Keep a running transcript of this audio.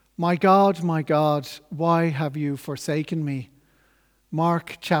my God, why have you forsaken me?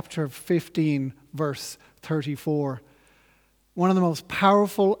 Mark chapter 15, verse 34. One of the most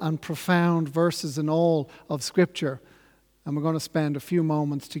powerful and profound verses in all of Scripture. And we're going to spend a few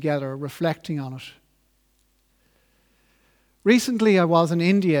moments together reflecting on it. Recently, I was in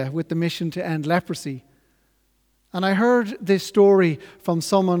India with the mission to end leprosy. And I heard this story from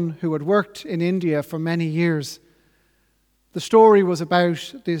someone who had worked in India for many years. The story was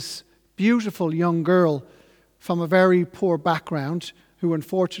about this beautiful young girl from a very poor background who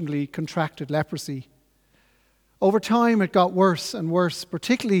unfortunately contracted leprosy. Over time, it got worse and worse,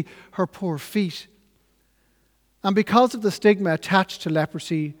 particularly her poor feet. And because of the stigma attached to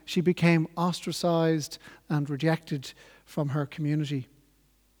leprosy, she became ostracized and rejected from her community.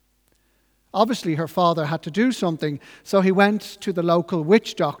 Obviously, her father had to do something, so he went to the local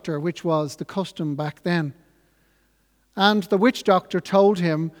witch doctor, which was the custom back then. And the witch doctor told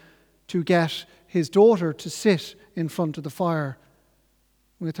him to get his daughter to sit in front of the fire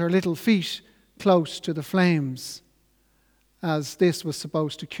with her little feet close to the flames, as this was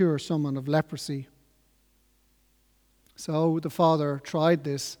supposed to cure someone of leprosy. So the father tried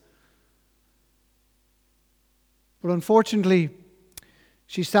this. But unfortunately,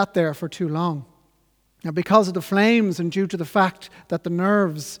 she sat there for too long. Now, because of the flames and due to the fact that the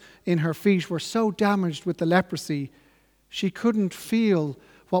nerves in her feet were so damaged with the leprosy, she couldn't feel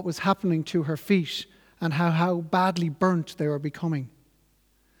what was happening to her feet and how badly burnt they were becoming.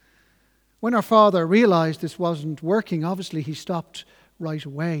 When her father realized this wasn't working, obviously he stopped right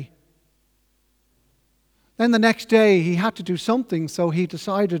away. Then the next day he had to do something, so he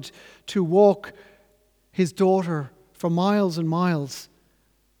decided to walk his daughter for miles and miles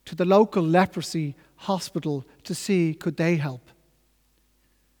to the local leprosy hospital to see could they help.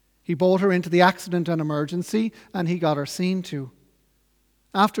 He brought her into the accident and emergency, and he got her seen to.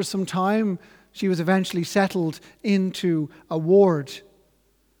 After some time, she was eventually settled into a ward,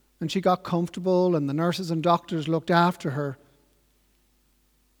 and she got comfortable, and the nurses and doctors looked after her.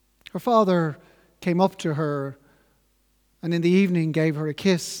 Her father came up to her and in the evening gave her a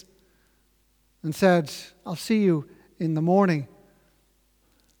kiss and said, "I'll see you in the morning."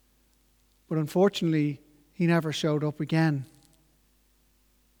 But unfortunately, he never showed up again.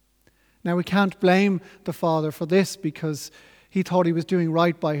 Now, we can't blame the father for this because he thought he was doing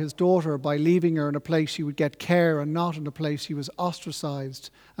right by his daughter by leaving her in a place she would get care and not in a place she was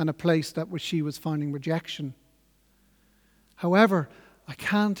ostracized and a place that she was finding rejection. However, I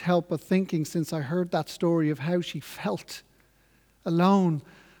can't help but thinking, since I heard that story, of how she felt alone,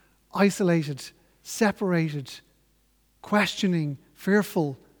 isolated, separated, questioning,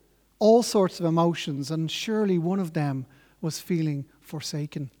 fearful, all sorts of emotions, and surely one of them was feeling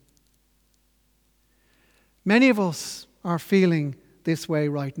forsaken. Many of us are feeling this way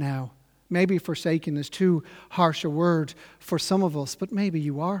right now. Maybe forsaken is too harsh a word for some of us, but maybe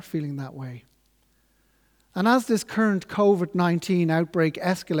you are feeling that way. And as this current COVID-19 outbreak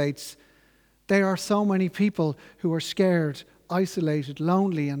escalates, there are so many people who are scared, isolated,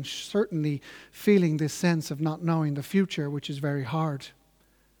 lonely, and certainly feeling this sense of not knowing the future, which is very hard.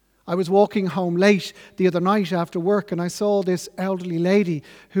 I was walking home late the other night after work, and I saw this elderly lady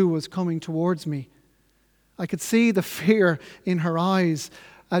who was coming towards me. I could see the fear in her eyes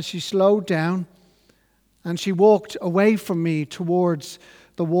as she slowed down and she walked away from me towards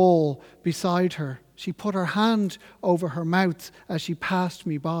the wall beside her. She put her hand over her mouth as she passed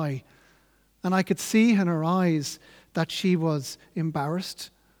me by, and I could see in her eyes that she was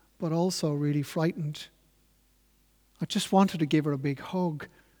embarrassed but also really frightened. I just wanted to give her a big hug,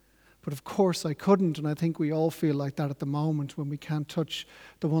 but of course I couldn't, and I think we all feel like that at the moment when we can't touch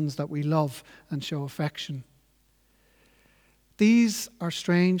the ones that we love and show affection. These are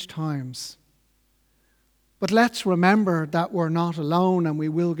strange times. But let's remember that we're not alone and we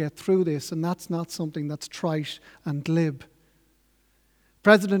will get through this, and that's not something that's trite and glib.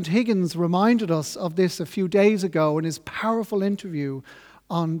 President Higgins reminded us of this a few days ago in his powerful interview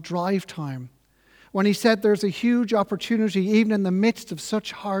on Drive Time, when he said there's a huge opportunity even in the midst of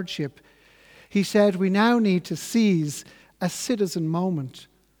such hardship. He said we now need to seize a citizen moment,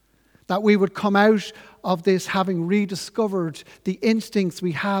 that we would come out of this having rediscovered the instincts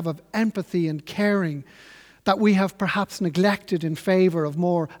we have of empathy and caring, that we have perhaps neglected in favor of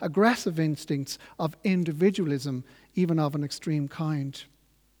more aggressive instincts of individualism, even of an extreme kind.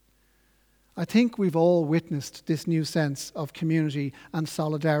 I think we've all witnessed this new sense of community and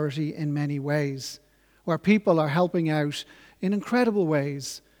solidarity in many ways, where people are helping out in incredible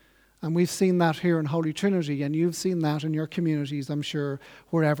ways. And we've seen that here in Holy Trinity, and you've seen that in your communities, I'm sure,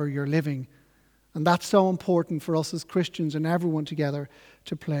 wherever you're living. And that's so important for us as Christians and everyone together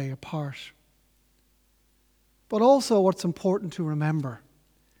to play a part. But also what's important to remember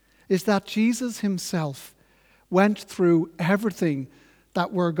is that Jesus himself went through everything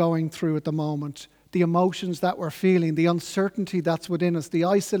that we're going through at the moment. The emotions that we're feeling, the uncertainty that's within us, the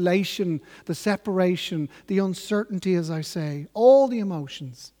isolation, the separation, the uncertainty, as I say, all the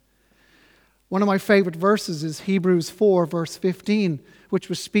emotions. One of my favorite verses is Hebrews 4, verse 15, which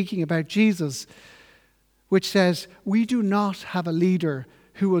was speaking about Jesus, which says, "We do not have a leader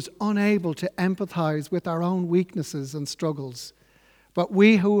who was unable to empathize with our own weaknesses and struggles, but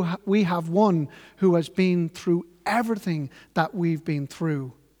we have one who has been through everything that we've been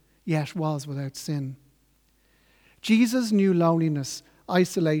through, yet was without sin." Jesus knew loneliness,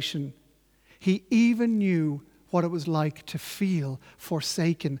 isolation. He even knew what it was like to feel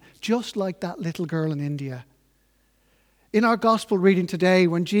forsaken, just like that little girl in India. In our gospel reading today,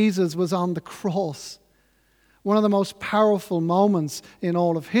 when Jesus was on the cross, one of the most powerful moments in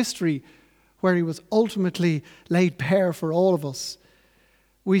all of history, where he was ultimately laid bare for all of us,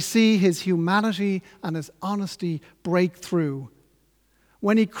 we see his humanity and his honesty break through.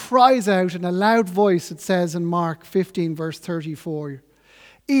 When he cries out in a loud voice, it says in Mark 15, verse 34,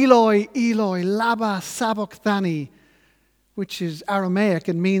 "Eloi, Eloi, lama sabachthani," which is Aramaic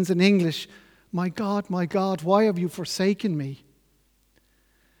and means in English, my God, why have you forsaken me?"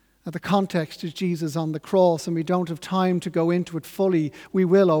 Now, the context is Jesus on the cross, and we don't have time to go into it fully. We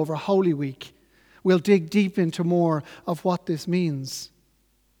will over Holy Week. We'll dig deep into more of what this means.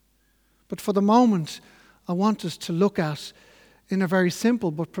 But for the moment, I want us to look at, in a very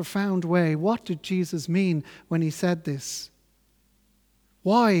simple but profound way, what did Jesus mean when he said this?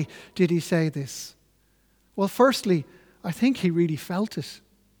 Why did he say this? Well, firstly, I think he really felt it.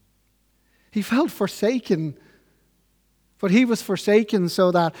 He felt forsaken, but he was forsaken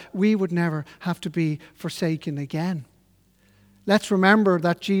so that we would never have to be forsaken again. Let's remember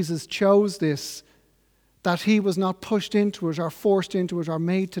that Jesus chose this, that he was not pushed into it or forced into it or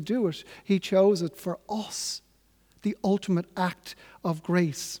made to do it. He chose it for us, the ultimate act of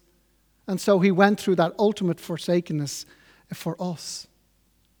grace. And so he went through that ultimate forsakenness for us.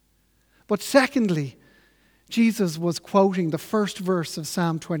 But secondly, Jesus was quoting the first verse of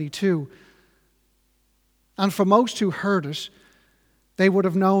Psalm 22. And for most who heard it, they would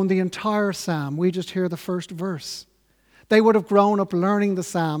have known the entire psalm. We just hear the first verse. They would have grown up learning the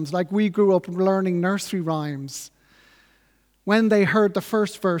Psalms like we grew up learning nursery rhymes. When they heard the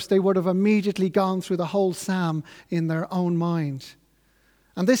first verse, they would have immediately gone through the whole psalm in their own mind.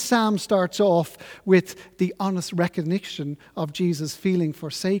 And this psalm starts off with the honest recognition of Jesus feeling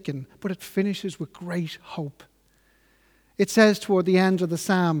forsaken, but it finishes with great hope. It says toward the end of the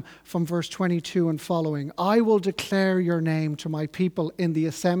psalm from verse 22 and following, "I will declare your name to my people. In the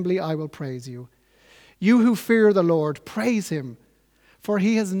assembly I will praise you. You who fear the Lord, praise him, for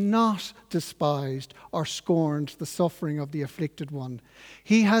he has not despised or scorned the suffering of the afflicted one.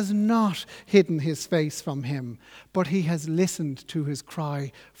 He has not hidden his face from him, but he has listened to his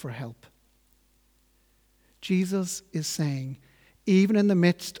cry for help." Jesus is saying, even in the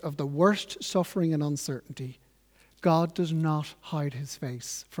midst of the worst suffering and uncertainty, God does not hide his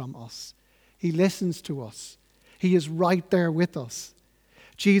face from us. He listens to us. He is right there with us.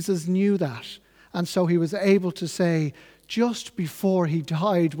 Jesus knew that, and so he was able to say, just before he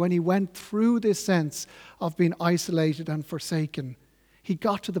died, when he went through this sense of being isolated and forsaken, he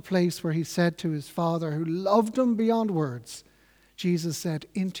got to the place where he said to his Father, who loved him beyond words, Jesus said,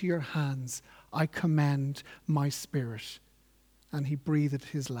 "Into your hands I commend my spirit." And he breathed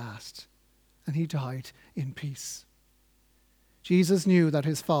his last, and he died in peace. Jesus knew that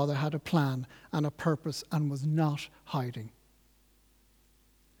his Father had a plan and a purpose and was not hiding.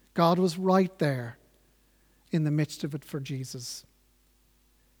 God was right there in the midst of it for Jesus.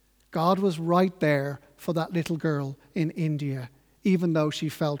 God was right there for that little girl in India, even though she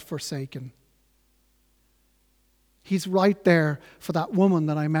felt forsaken. He's right there for that woman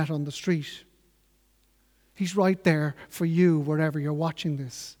that I met on the street. He's right there for you wherever you're watching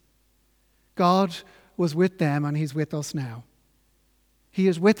this. God was with them and he's with us now. He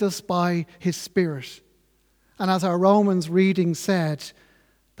is with us by his Spirit. And as our Romans reading said,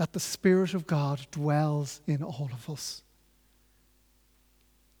 that the Spirit of God dwells in all of us.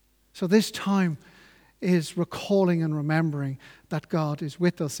 So this time is recalling and remembering that God is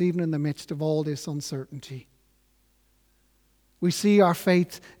with us even in the midst of all this uncertainty. We see our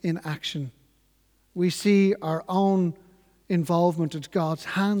faith in action. We see our own involvement at God's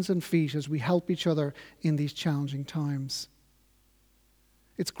hands and feet as we help each other in these challenging times.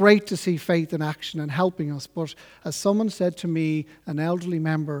 It's great to see faith in action and helping us, but as someone said to me, an elderly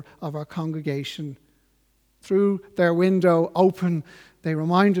member of our congregation, through their window open, they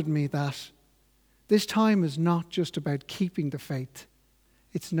reminded me that this time is not just about keeping the faith.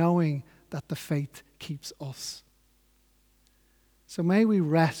 It's knowing that the faith keeps us. So may we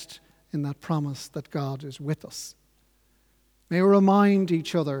rest in that promise that God is with us. May we remind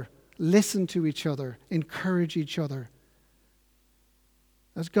each other, listen to each other, encourage each other.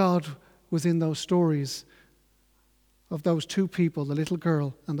 As God was in those stories of those two people, the little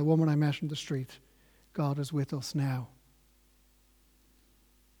girl and the woman I met in the street, God is with us now.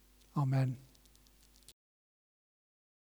 Amen.